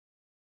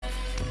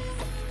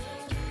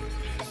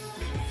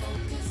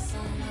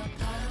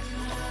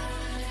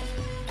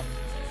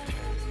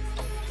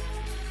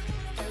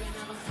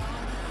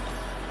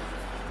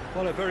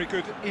Well, a very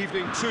good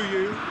evening to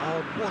you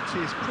on what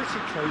is pretty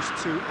close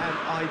to an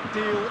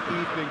ideal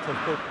evening for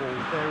football.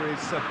 There is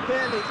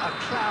barely a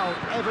cloud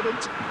evident.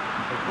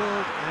 The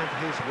world and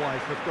his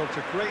wife have gone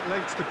to great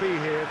lengths to be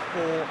here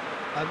for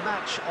a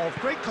match of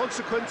great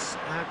consequence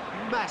and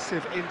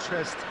massive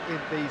interest in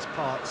these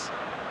parts.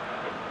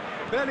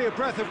 Barely a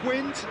breath of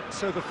wind,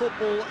 so the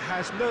football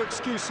has no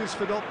excuses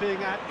for not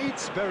being at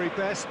its very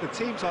best. The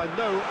teams I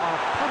know are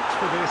pumped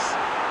for this.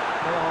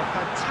 There are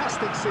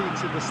fantastic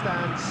scenes in the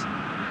stands.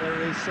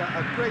 There is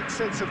a great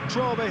sense of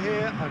drama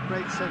here, a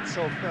great sense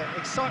of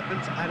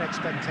excitement and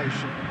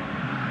expectation.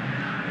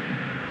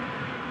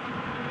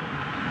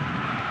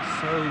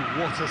 So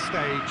what a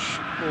stage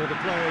for the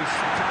players.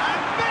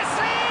 And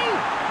Messi!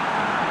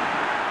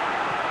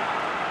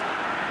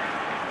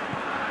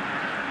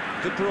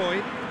 De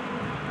Bruyne.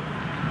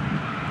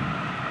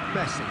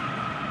 Messi.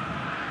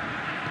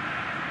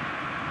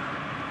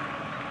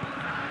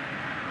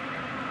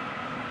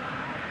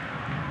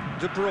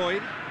 De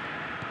Bruyne.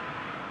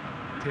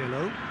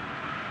 Pirlo.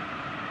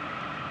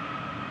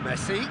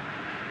 Messi.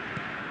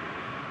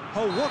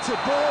 Oh, what a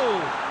ball!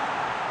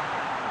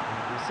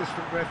 And the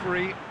assistant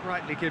referee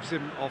rightly gives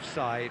him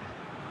offside.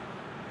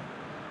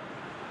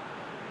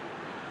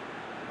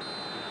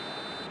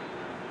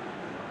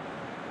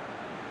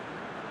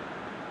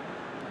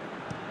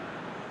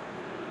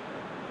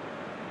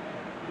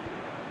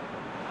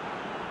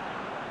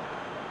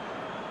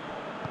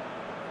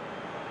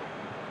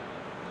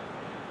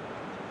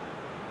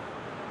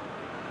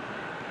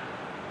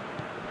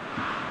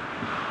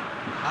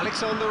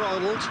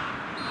 Alexander-Arnold.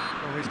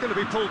 Oh, he's going to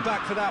be pulled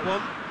back for that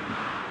one.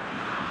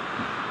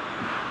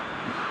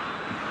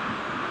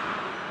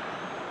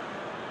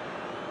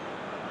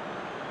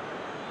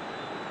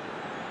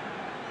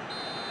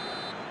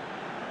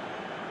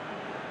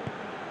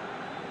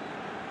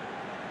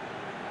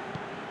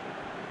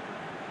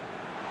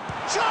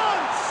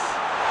 Chance!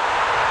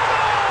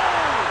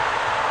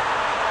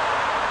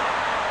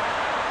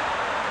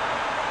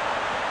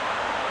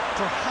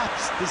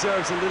 Perhaps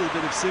deserves a little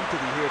bit of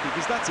sympathy here,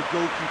 because that's a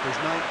goalkeeper's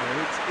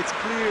nightmare. It's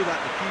clear that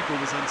the keeper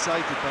was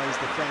unsighted by his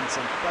defence,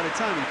 and by the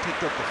time he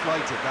picked up the flight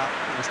of that,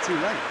 it was too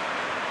late.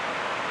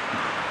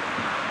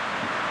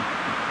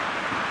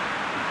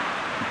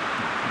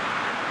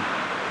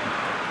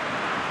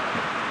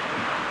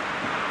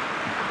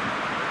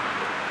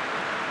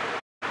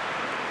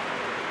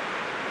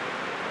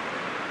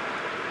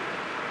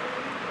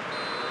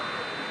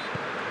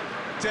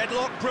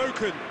 Deadlock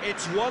broken,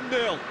 it's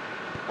 1-0.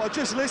 Well,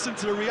 just listen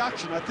to the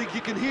reaction. I think you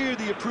can hear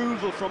the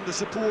approval from the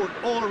support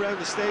all around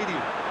the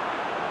stadium.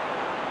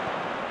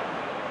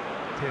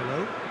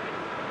 Pirlo.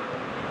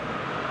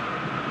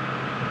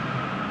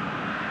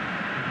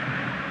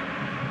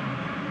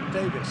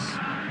 Davis.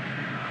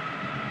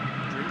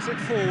 Brings it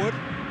forward.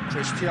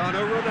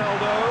 Cristiano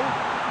Ronaldo.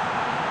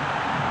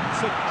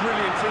 It's a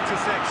brilliant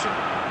interception.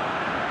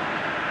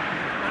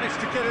 Managed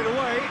to get it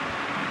away.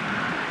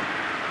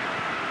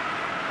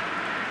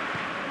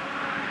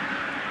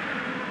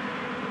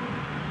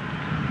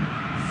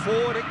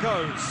 Forward it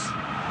goes.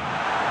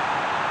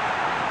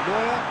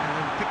 Neuer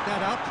and pick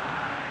that up.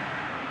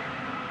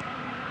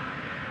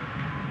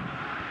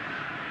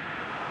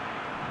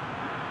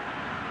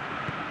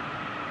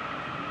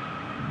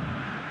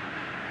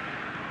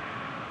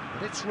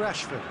 And it's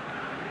Rashford.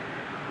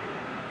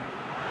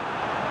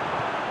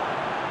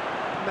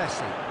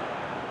 Messi.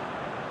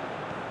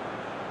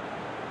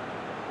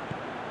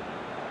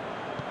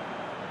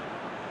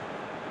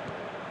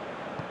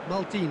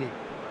 Maldini.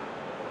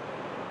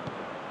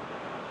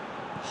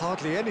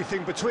 Hardly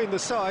anything between the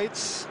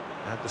sides,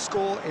 and the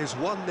score is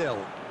 1-0.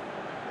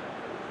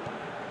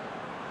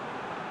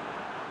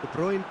 De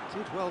Bruyne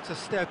did well to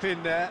step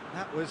in there.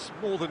 That was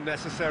more than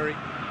necessary.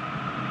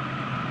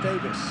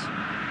 Davis.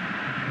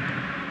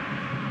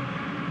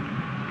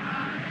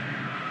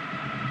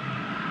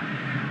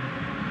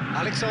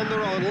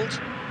 Alexander-Arnold.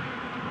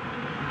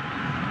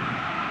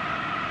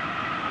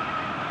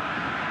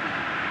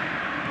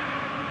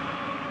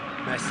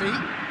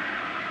 Messi.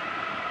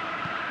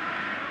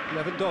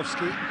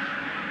 Lewandowski.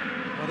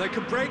 Well, they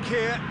can break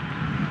here.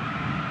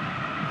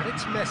 And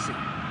it's Messi.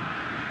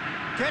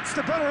 Gets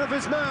the better of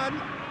his man.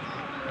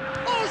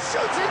 Oh,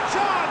 shooting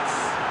chance!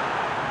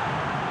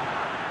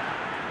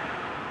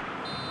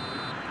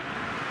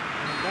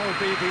 And that'll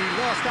be the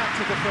last act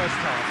of the first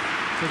half.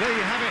 So there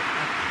you have it,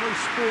 a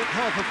close-fought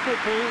half of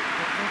football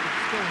that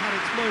still had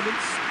its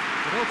moments,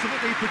 but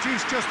ultimately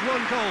produced just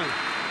one goal.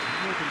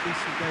 A more than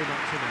decent game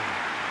up to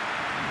now.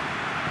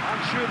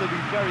 I'm sure they'll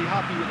be very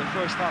happy with the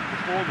first half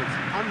performance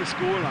and the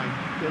scoreline.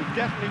 They'll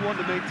definitely want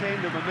to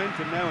maintain their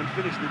momentum now and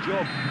finish the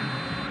job.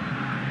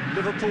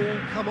 Liverpool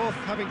come off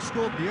having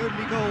scored the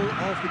only goal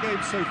of the game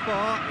so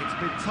far. It's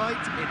been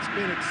tight, it's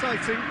been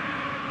exciting.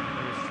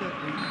 There's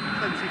certainly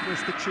plenty for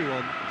us to chew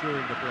on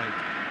during the break.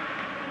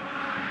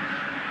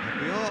 And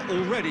we are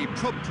already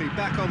promptly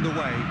back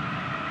underway.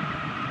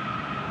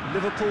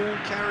 Liverpool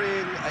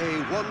carrying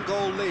a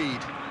one-goal lead.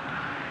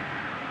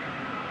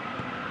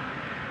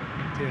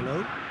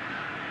 Pirlo.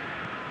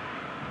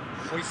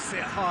 Hoists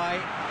it high.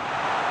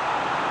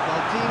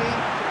 Maldini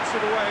puts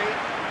it away.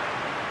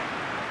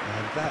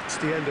 And that's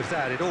the end of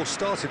that. It all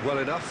started well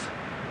enough.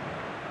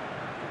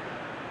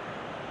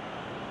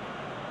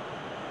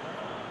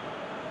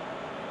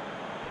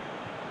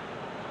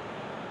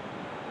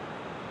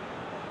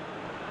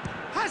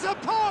 Has a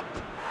pop!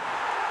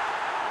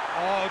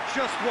 Oh,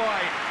 just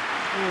wide.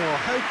 Oh,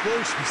 how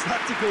close was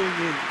that to going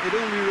in? It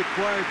only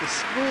required the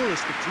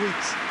smallest of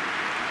tweaks.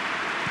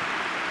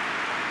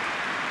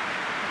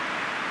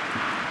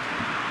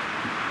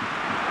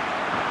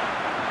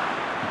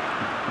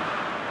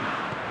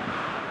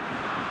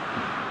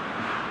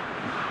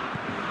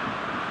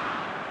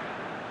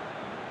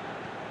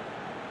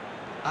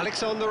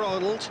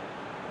 Alexander-Arnold.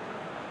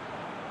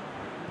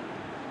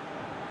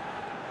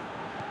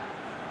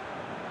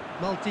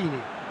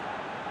 Maldini.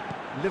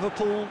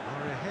 Liverpool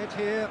are ahead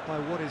here by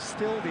what is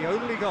still the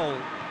only goal.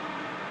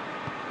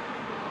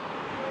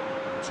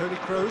 Toni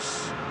Kroos.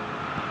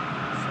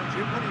 So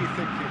Jim, what are you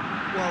thinking?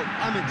 Well,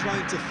 I'm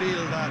inclined to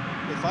feel that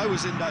if I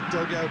was in that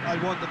dugout,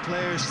 I'd want the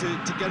players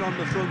to get on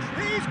the front.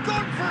 He's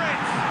gone for it!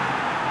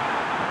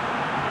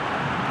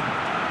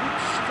 Good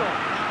stop,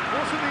 that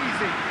wasn't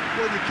easy.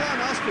 Well, you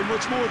can't ask for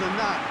much more than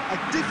that. A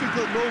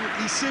difficult moment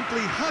he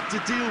simply had to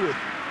deal with.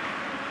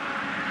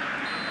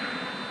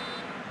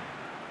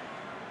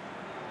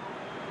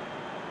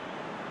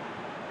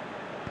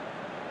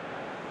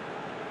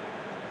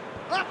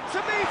 Up to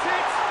meet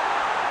it!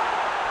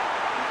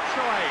 Good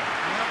try.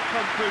 The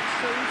outcome could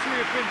so easily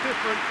have been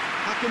different.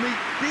 Hakimi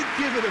did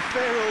give it a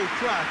fair old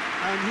crack,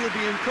 and he'll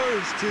be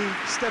encouraged to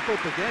step up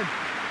again.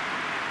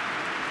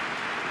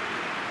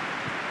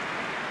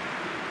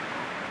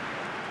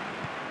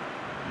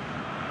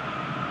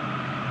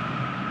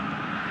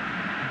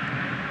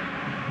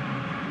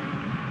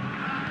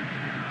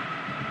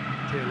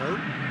 Pirlo.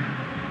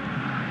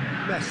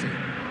 Messi.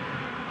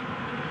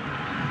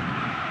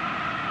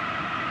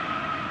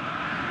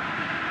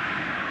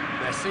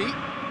 Messi.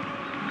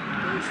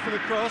 Goes for the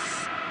cross.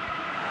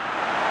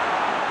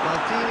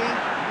 Maldini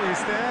is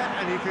there,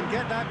 and he can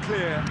get that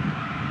clear.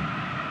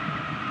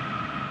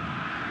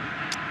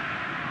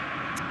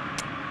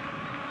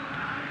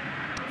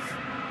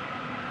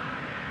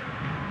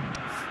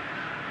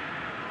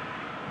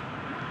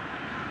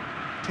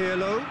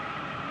 Pirlo.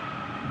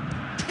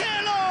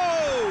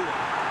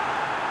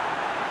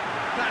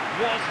 That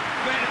was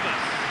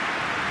venomous.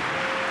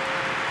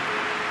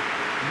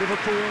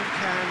 Liverpool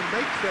can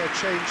make their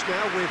change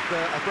now with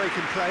a break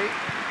in play.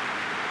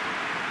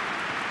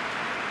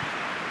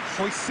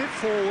 Hoists it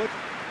forward.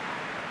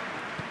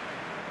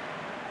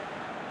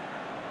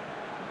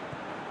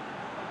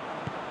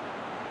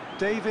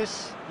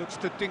 Davis looks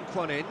to dink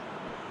one in.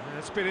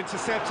 It's been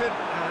intercepted,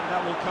 and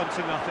that will come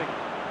to nothing.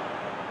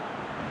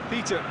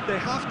 Peter, they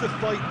have to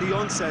fight the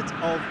onset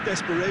of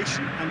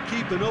desperation and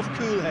keep enough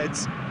cool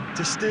heads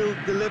to still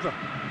deliver.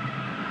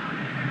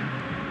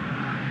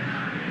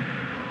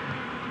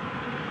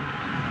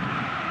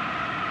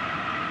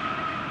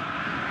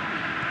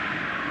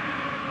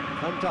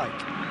 Van Dijk.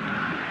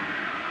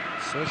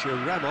 Sergio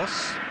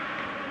Ramos.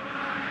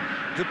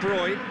 De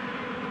Bruyne.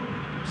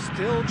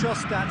 Still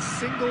just that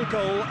single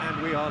goal,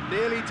 and we are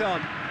nearly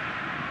done.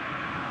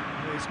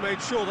 He's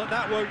made sure that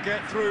that won't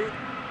get through.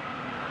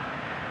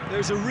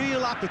 There's a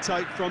real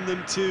appetite from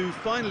them to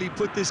finally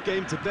put this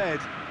game to bed,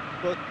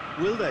 but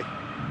will they?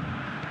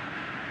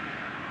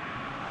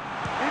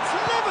 It's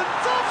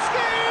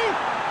Lewandowski!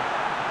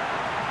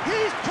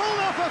 He's pulled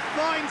off a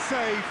fine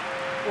save.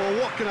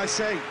 Well, what can I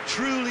say?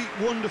 Truly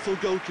wonderful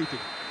goalkeeping.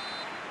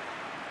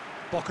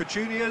 Boca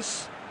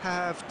Juniors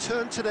have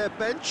turned to their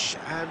bench,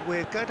 and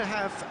we're going to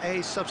have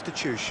a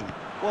substitution.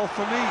 Well,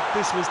 for me,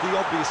 this was the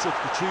obvious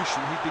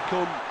substitution. He'd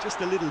become just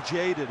a little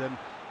jaded, and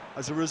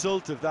as a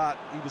result of that,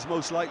 he was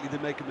most likely to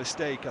make a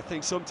mistake. I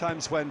think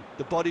sometimes when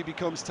the body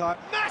becomes tired...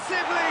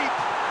 Massive leap!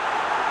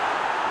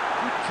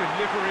 Good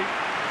delivery,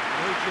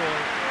 no joy.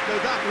 Now,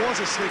 that was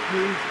a slick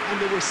move,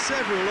 and there were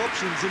several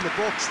options in the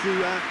box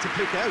to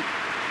pick out.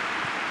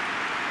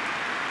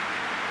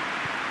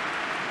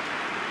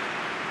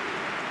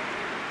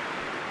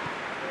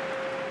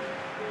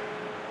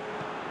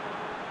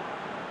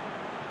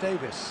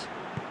 Davis.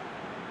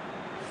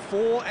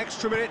 4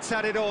 extra minutes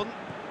added on.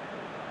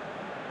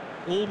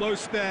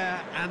 Almost there,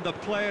 and the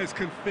players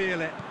can feel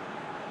it.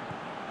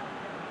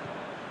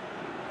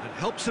 And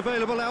help's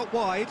available out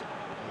wide.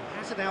 He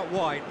has it out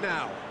wide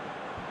now.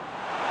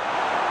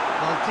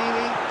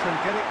 Maldini can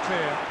get it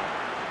clear.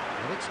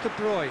 And it's De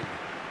Bruyne.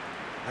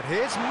 And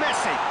here's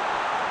Messi.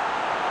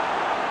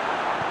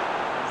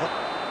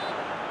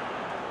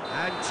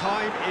 And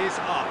time is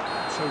up.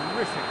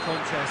 Terrific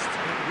contest.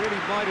 It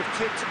really might have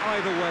tipped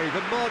either way.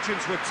 The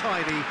margins were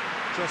tiny.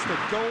 Just a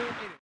goal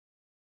in